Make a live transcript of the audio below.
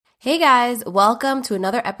Hey guys, welcome to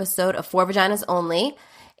another episode of For Vaginas Only.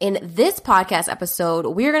 In this podcast episode,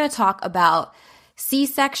 we're going to talk about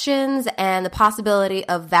C-sections and the possibility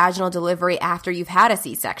of vaginal delivery after you've had a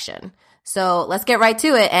C-section. So let's get right to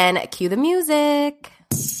it and cue the music.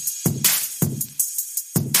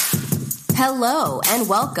 Hello and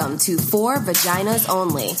welcome to For Vaginas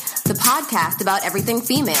Only, the podcast about everything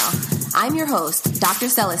female. I'm your host, Dr.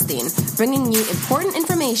 Celestine, bringing you important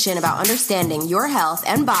information about understanding your health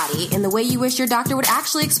and body in the way you wish your doctor would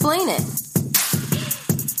actually explain it.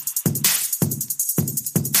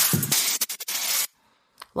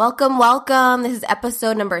 Welcome, welcome. This is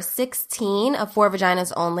episode number 16 of For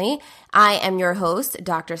Vaginas Only. I am your host,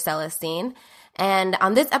 Dr. Celestine. And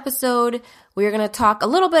on this episode, we're going to talk a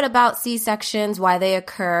little bit about C-sections, why they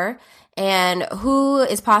occur, and who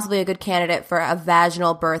is possibly a good candidate for a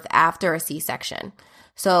vaginal birth after a C-section.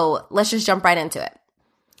 So let's just jump right into it.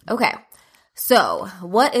 Okay, so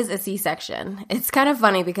what is a C-section? It's kind of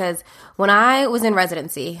funny because when I was in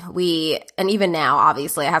residency, and even now,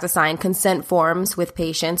 obviously, I have to sign consent forms with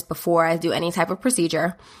patients before I do any type of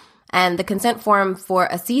procedure. And the consent form for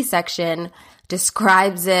a C-section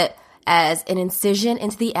describes it as an incision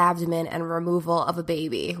into the abdomen and removal of a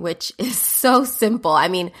baby, which is so simple. I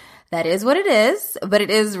mean, that is what it is, but it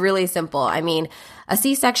is really simple. I mean, a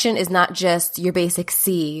C-section is not just your basic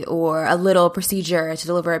C or a little procedure to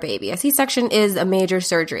deliver a baby. A C-section is a major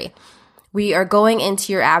surgery. We are going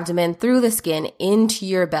into your abdomen through the skin into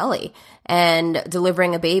your belly and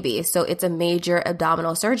delivering a baby. So it's a major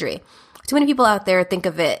abdominal surgery. Too many people out there think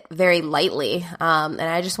of it very lightly, and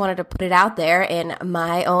I just wanted to put it out there in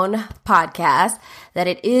my own podcast that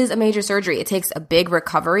it is a major surgery. It takes a big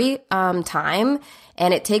recovery time,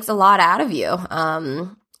 and it takes a lot out of you,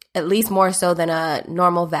 at least more so than a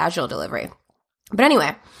normal vaginal delivery. But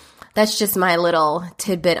anyway, that's just my little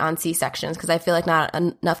tidbit on C-sections because I feel like not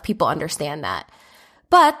enough people understand that.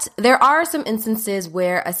 But there are some instances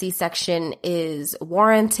where a C-section is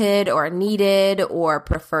warranted or needed or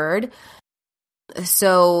preferred.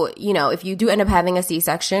 So, if you do end up having a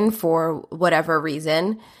C-section for whatever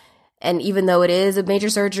reason, and even though it is a major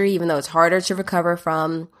surgery, even though it's harder to recover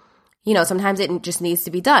from, sometimes it just needs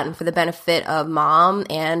to be done for the benefit of mom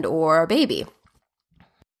and or baby.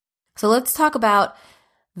 So let's talk about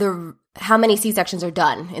how many C-sections are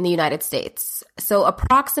done in the United States. So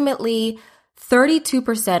approximately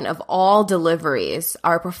 32% of all deliveries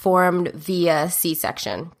are performed via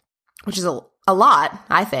C-section, which is a lot,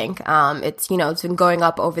 I think. It's been going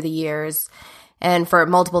up over the years and for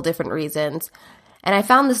multiple different reasons. And I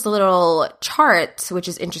found this little chart, which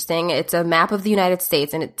is interesting. It's a map of the United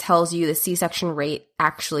States, and it tells you the C-section rate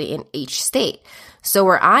actually in each state. So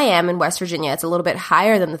where I am in West Virginia, it's a little bit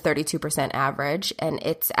higher than the 32% average, and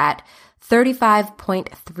it's at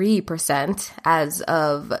 35.3% as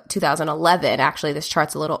of 2011. Actually, this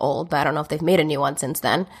chart's a little old, but I don't know if they've made a new one since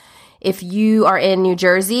then. If you are in New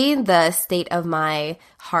Jersey, the state of my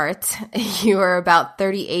heart, you are about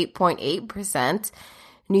 38.8%.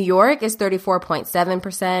 New York is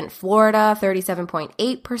 34.7%. Florida,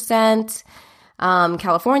 37.8%.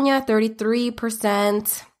 California,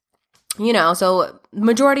 33%. So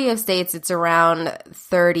majority of states, it's around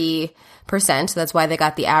 30%. So that's why they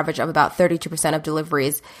got the average of about 32% of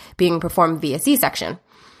deliveries being performed via C-section.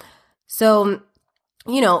 So,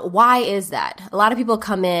 why is that? A lot of people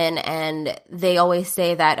come in and they always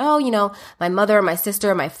say that, my mother, my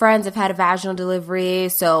sister, my friends have had a vaginal delivery.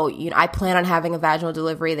 So, I plan on having a vaginal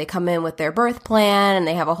delivery. They come in with their birth plan and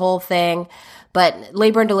they have a whole thing. But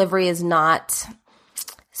labor and delivery is not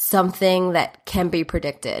something that can be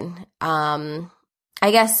predicted. I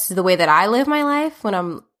guess the way that I live my life when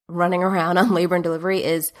I'm running around on labor and delivery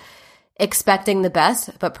is expecting the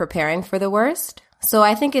best, but preparing for the worst. So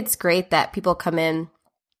I think it's great that people come in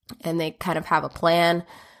and they kind of have a plan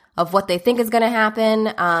of what they think is going to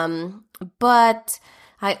happen. But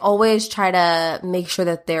I always try to make sure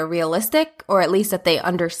that they're realistic, or at least that they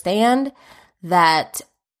understand that,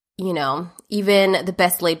 even the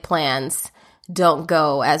best laid plans don't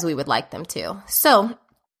go as we would like them to. So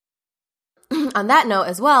on that note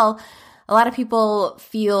as well, a lot of people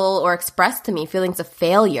feel or express to me feelings of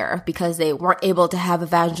failure because they weren't able to have a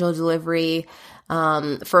vaginal delivery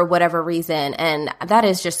for whatever reason. And that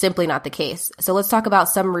is just simply not the case. So let's talk about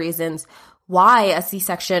some reasons why a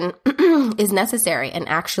C-section is necessary and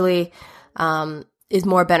actually is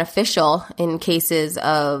more beneficial in cases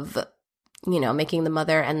of, making the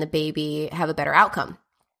mother and the baby have a better outcome.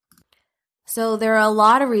 So there are a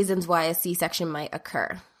lot of reasons why a C-section might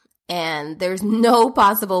occur. And there's no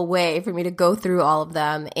possible way for me to go through all of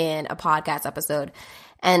them in a podcast episode.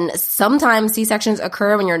 And sometimes C-sections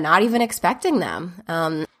occur when you're not even expecting them.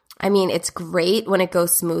 I mean, it's great when it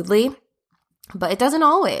goes smoothly, but it doesn't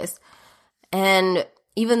always. And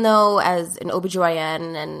even though as an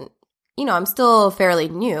OBGYN, and I'm still fairly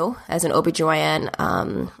new as an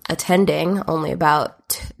OBGYN, attending only about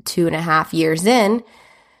 2.5 years in,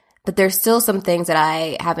 but there's still some things that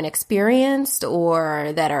I haven't experienced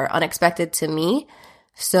or that are unexpected to me.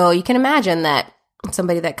 So you can imagine that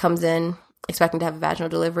somebody that comes in expecting to have a vaginal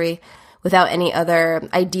delivery without any other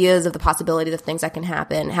ideas of the possibilities of things that can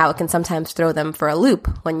happen, how it can sometimes throw them for a loop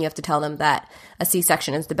when you have to tell them that a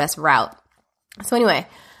C-section is the best route. So anyway,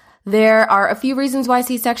 there are a few reasons why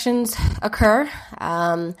C-sections occur,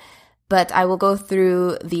 but I will go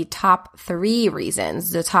through the top 3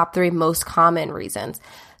 reasons, the top 3 most common reasons.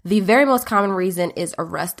 The very most common reason is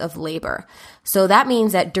arrest of labor. So that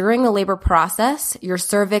means that during the labor process, your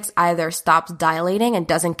cervix either stops dilating and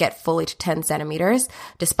doesn't get fully to 10 centimeters,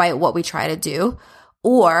 despite what we try to do,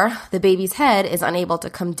 or the baby's head is unable to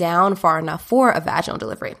come down far enough for a vaginal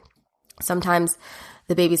delivery. Sometimes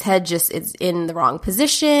the baby's head just is in the wrong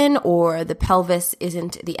position, or the pelvis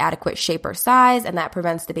isn't the adequate shape or size, and that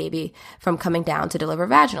prevents the baby from coming down to deliver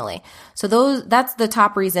vaginally. So that's the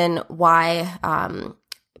top reason why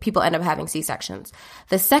people end up having C-sections.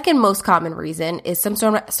 The second most common reason is some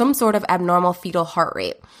sort of abnormal fetal heart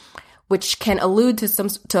rate, which can allude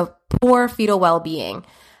to poor fetal well-being.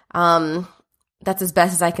 That's as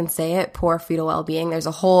best as I can say it, poor fetal well-being. There's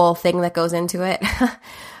a whole thing that goes into it.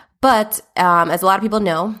 But as a lot of people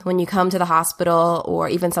know, when you come to the hospital or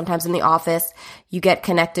even sometimes in the office, you get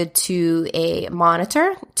connected to a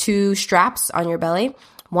monitor, 2 straps on your belly.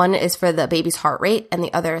 One is for the baby's heart rate and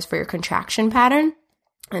the other is for your contraction pattern.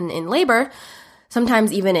 And in labor,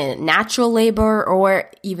 sometimes even in natural labor or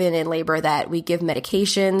even in labor that we give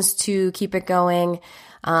medications to keep it going,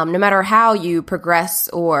 no matter how you progress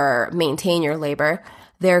or maintain your labor,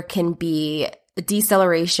 there can be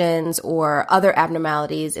decelerations or other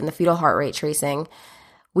abnormalities in the fetal heart rate tracing.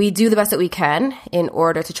 We do the best that we can in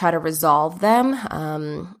order to try to resolve them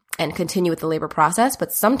and continue with the labor process.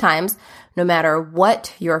 But sometimes, no matter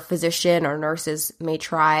what your physician or nurses may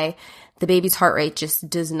try, the baby's heart rate just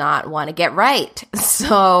does not want to get right.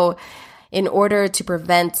 So in order to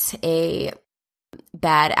prevent a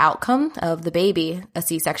bad outcome of the baby, a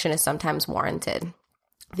C-section is sometimes warranted.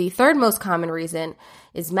 The third most common reason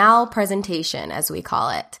is malpresentation, as we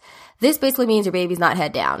call it. This basically means your baby's not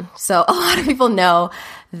head down. So a lot of people know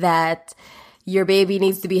that your baby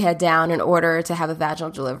needs to be head down in order to have a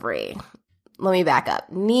vaginal delivery. Let me back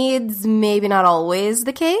up. Needs maybe not always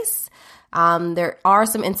the case. There are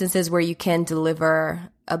some instances where you can deliver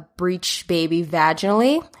a breech baby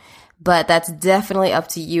vaginally, but that's definitely up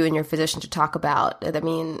to you and your physician to talk about. I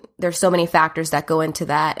mean, there's so many factors that go into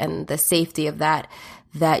that and the safety of that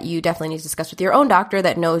you definitely need to discuss with your own doctor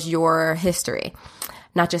that knows your history,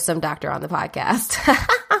 not just some doctor on the podcast.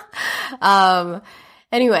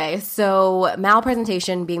 Anyway, so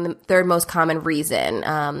malpresentation being the third most common reason.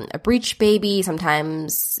 A breech baby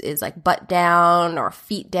sometimes is like butt down or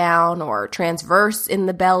feet down or transverse in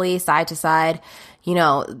the belly, side to side.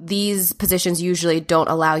 These positions usually don't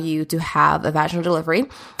allow you to have a vaginal delivery,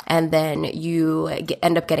 and then you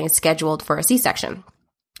end up getting scheduled for a C-section.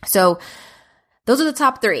 So those are the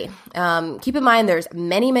top 3. Keep in mind there's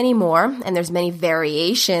many, many more, and there's many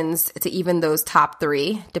variations to even those top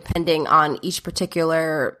 3, depending on each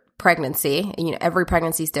particular pregnancy. Every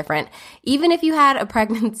pregnancy is different. Even if you had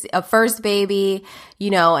a first baby,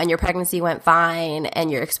 and your pregnancy went fine, and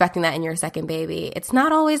you're expecting that in your second baby, it's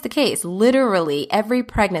not always the case. Literally, every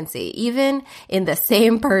pregnancy, even in the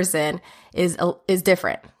same person, is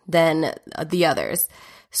different than the others.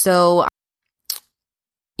 So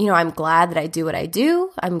I'm glad that I do what I do.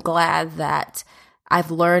 I'm glad that I've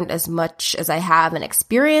learned as much as I have and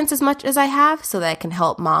experienced as much as I have so that I can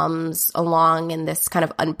help moms along in this kind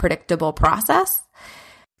of unpredictable process.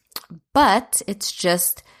 But it's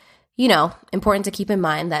just, important to keep in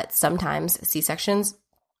mind that sometimes C-sections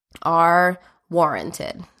are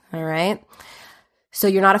warranted. All right. So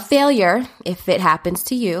you're not a failure if it happens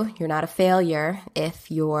to you. You're not a failure if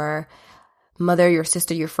your mother, your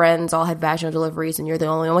sister, your friends all had vaginal deliveries and you're the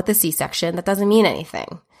only one with a C-section. That doesn't mean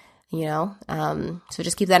anything, so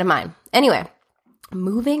just keep that in mind. Anyway,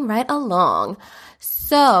 moving right along.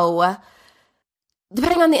 So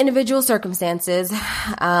depending on the individual circumstances, you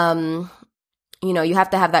have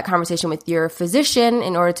to have that conversation with your physician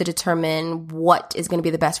in order to determine what is going to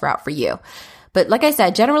be the best route for you. But like I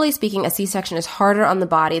said, generally speaking, a C-section is harder on the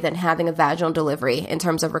body than having a vaginal delivery in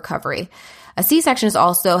terms of recovery. A C-section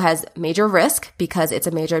also has major risk because it's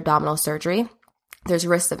a major abdominal surgery. There's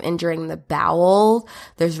risks of injuring the bowel.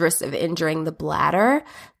 There's risks of injuring the bladder.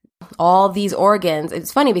 all these organs.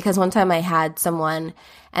 It's funny because one time I had someone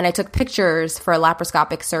and I took pictures for a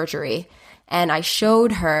laparoscopic surgery and I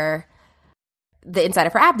showed her the inside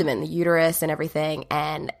of her abdomen, the uterus and everything.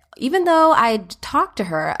 And even though I talked to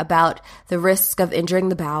her about the risk of injuring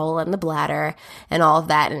the bowel and the bladder and all of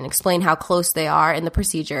that and explain how close they are in the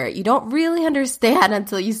procedure, you don't really understand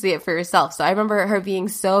until you see it for yourself. So I remember her being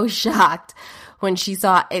so shocked when she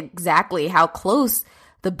saw exactly how close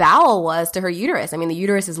the bowel was to her uterus. I mean, the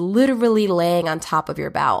uterus is literally laying on top of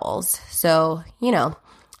your bowels. So,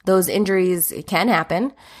 those injuries can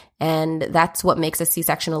happen. And that's what makes a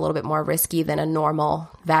C-section a little bit more risky than a normal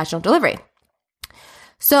vaginal delivery.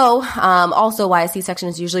 So, also why a C-section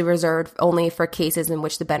is usually reserved only for cases in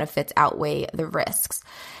which the benefits outweigh the risks.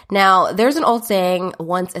 Now, there's an old saying,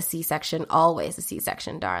 once a C-section, always a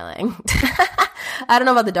C-section, darling. I don't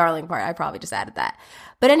know about the darling part. I probably just added that.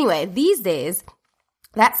 But anyway, these days,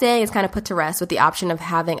 that saying is kind of put to rest with the option of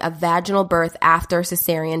having a vaginal birth after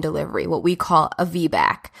cesarean delivery, what we call a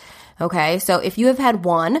VBAC. Okay, so if you have had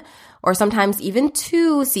one or sometimes even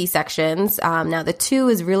two C-sections, now the two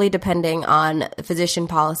is really depending on physician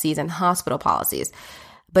policies and hospital policies.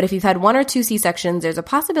 But if you've had one or two C-sections, there's a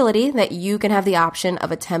possibility that you can have the option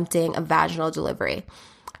of attempting a vaginal delivery.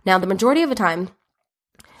 Now, the majority of the time,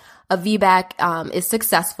 a VBAC is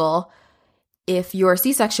successful if your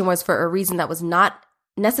C-section was for a reason that was not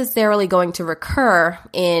necessarily going to recur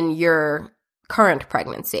in your current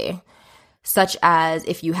pregnancy, such as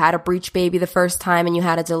if you had a breech baby the first time and you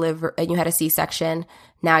had a C-section,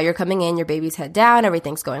 now you're coming in, your baby's head down,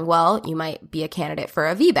 everything's going well, you might be a candidate for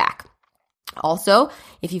a VBAC. Also,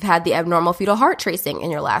 if you've had the abnormal fetal heart tracing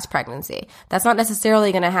in your last pregnancy, that's not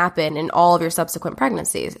necessarily going to happen in all of your subsequent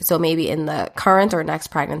pregnancies. So maybe in the current or next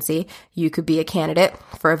pregnancy, you could be a candidate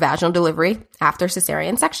for a vaginal delivery after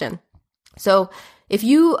cesarean section. So if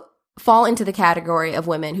you fall into the category of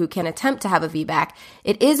women who can attempt to have a VBAC,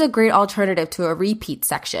 it is a great alternative to a repeat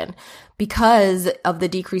section because of the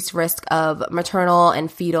decreased risk of maternal and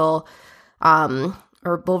fetal,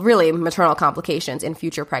 maternal complications in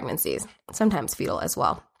future pregnancies, sometimes fetal as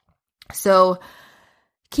well. So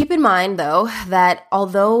keep in mind, though, that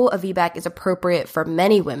although a VBAC is appropriate for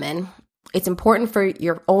many women, it's important for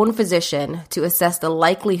your own physician to assess the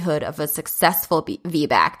likelihood of a successful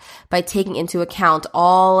VBAC by taking into account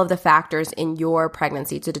all of the factors in your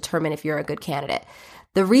pregnancy to determine if you're a good candidate.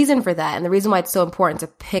 The reason for that, and the reason why it's so important to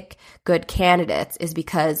pick good candidates, is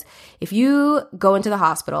because if you go into the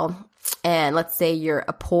hospital and let's say you're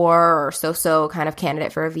a poor or so-so kind of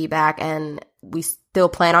candidate for a VBAC and we still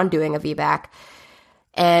plan on doing a VBAC,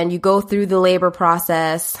 and you go through the labor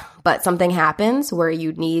process, but something happens where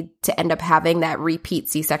you need to end up having that repeat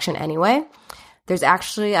C-section anyway, there's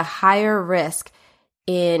actually a higher risk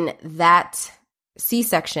in that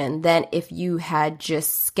C-section than if you had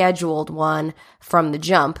just scheduled one from the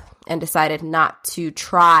jump and decided not to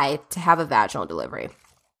try to have a vaginal delivery.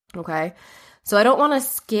 Okay? So I don't want to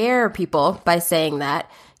scare people by saying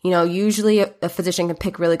that. Usually a physician can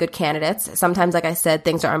pick really good candidates. Sometimes, like I said,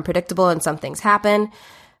 things are unpredictable and some things happen.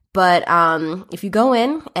 But if you go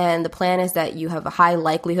in and the plan is that you have a high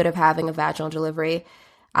likelihood of having a vaginal delivery,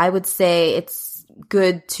 I would say it's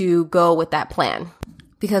good to go with that plan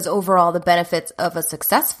because overall the benefits of a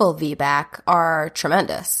successful VBAC are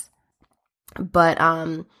tremendous. But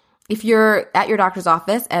if you're at your doctor's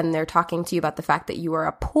office and they're talking to you about the fact that you are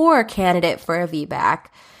a poor candidate for a VBAC,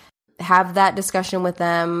 have that discussion with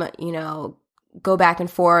them, go back and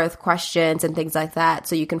forth, questions and things like that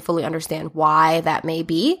so you can fully understand why that may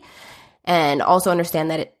be. And also understand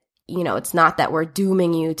that it's not that we're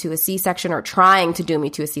dooming you to a C-section or trying to doom you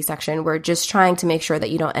to a C-section. We're just trying to make sure that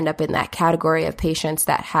you don't end up in that category of patients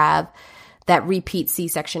that have that repeat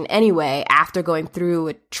C-section anyway after going through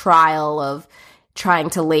a trial of trying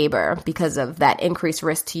to labor because of that increased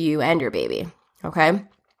risk to you and your baby. Okay?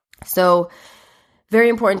 So very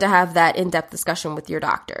important to have that in-depth discussion with your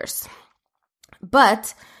doctors.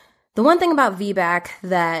 But the one thing about VBAC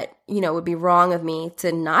that, would be wrong of me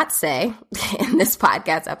to not say in this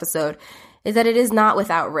podcast episode is that it is not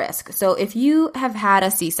without risk. So if you have had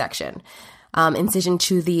a C-section, incision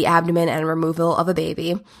to the abdomen and removal of a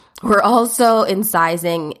baby, we're also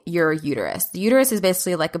incising your uterus. The uterus is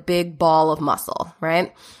basically like a big ball of muscle,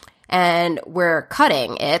 right? And we're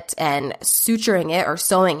cutting it and suturing it or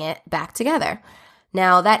sewing it back together.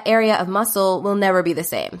 Now, that area of muscle will never be the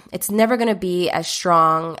same. It's never going to be as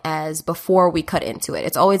strong as before we cut into it.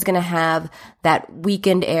 It's always going to have that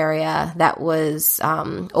weakened area that was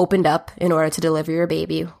opened up in order to deliver your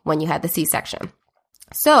baby when you had the C-section.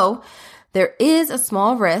 So there is a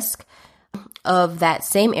small risk of that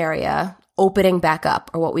same area opening back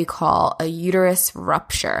up, or what we call a uterus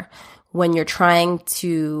rupture, when you're trying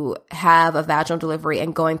to have a vaginal delivery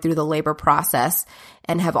and going through the labor process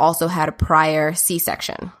and have also had a prior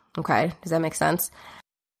C-section. Okay, does that make sense?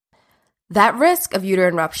 That risk of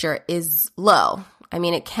uterine rupture is low. I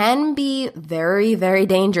mean, it can be very, very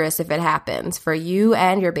dangerous if it happens for you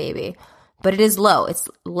and your baby, but it is low. It's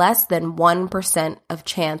less than 1% of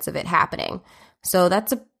chance of it happening. So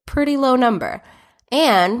that's a pretty low number.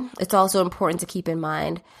 And it's also important to keep in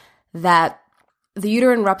mind that the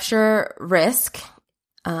uterine rupture risk,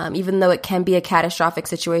 even though it can be a catastrophic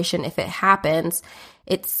situation if it happens,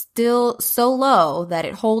 it's still so low that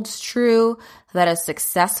it holds true that a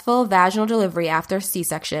successful vaginal delivery after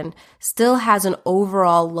C-section still has an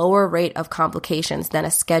overall lower rate of complications than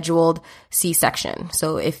a scheduled C-section.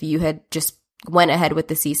 So if you had just went ahead with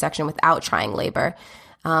the C-section without trying labor,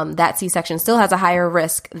 that C-section still has a higher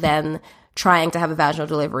risk than trying to have a vaginal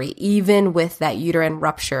delivery, even with that uterine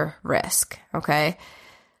rupture risk, okay?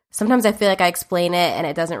 Sometimes I feel like I explain it and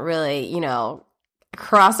it doesn't really,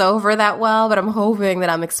 cross over that well, but I'm hoping that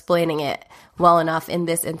I'm explaining it well enough in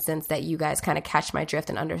this instance that you guys kind of catch my drift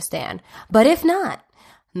and understand. But if not,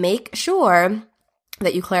 make sure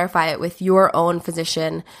that you clarify it with your own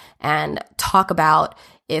physician and talk about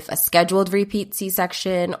if a scheduled repeat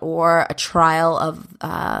C-section or a trial of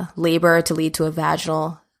labor to lead to a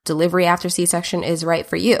vaginal delivery after C-section is right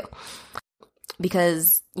for you.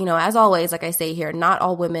 Because, as always, like I say here, not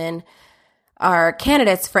all women are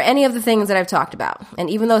candidates for any of the things that I've talked about.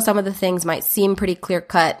 And even though some of the things might seem pretty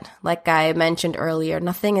clear-cut, like I mentioned earlier,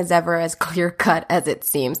 nothing is ever as clear-cut as it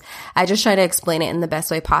seems. I just try to explain it in the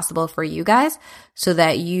best way possible for you guys so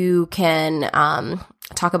that you can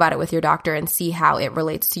talk about it with your doctor and see how it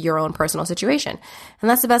relates to your own personal situation.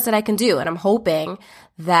 And that's the best that I can do. And I'm hoping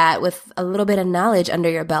that with a little bit of knowledge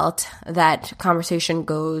under your belt, that conversation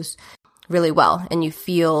goes really well and you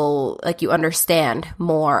feel like you understand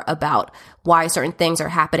more about why certain things are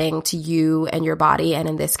happening to you and your body, and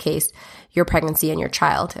in this case, your pregnancy and your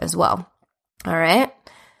child as well. All right?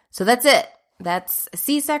 So that's it. That's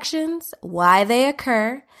C-sections, why they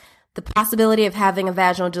occur, the possibility of having a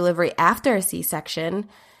vaginal delivery after a C-section,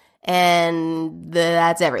 and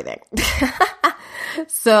that's everything.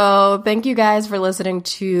 So thank you guys for listening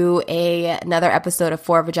to another episode of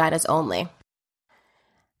For Vaginas Only.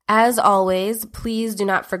 As always, please do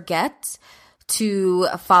not forget to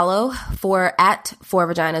follow at For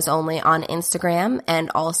Vaginas Only on Instagram and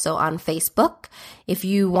also on Facebook. If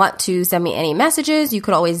you want to send me any messages, you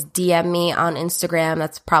could always DM me on Instagram.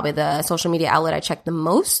 That's probably the social media outlet I check the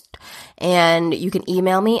most. And you can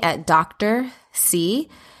email me at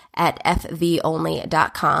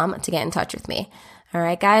drc@fvonly.com to get in touch with me. All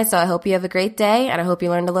right, guys. So I hope you have a great day and I hope you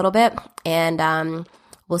learned a little bit. And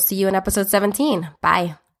we'll see you in episode 17.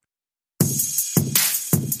 Bye.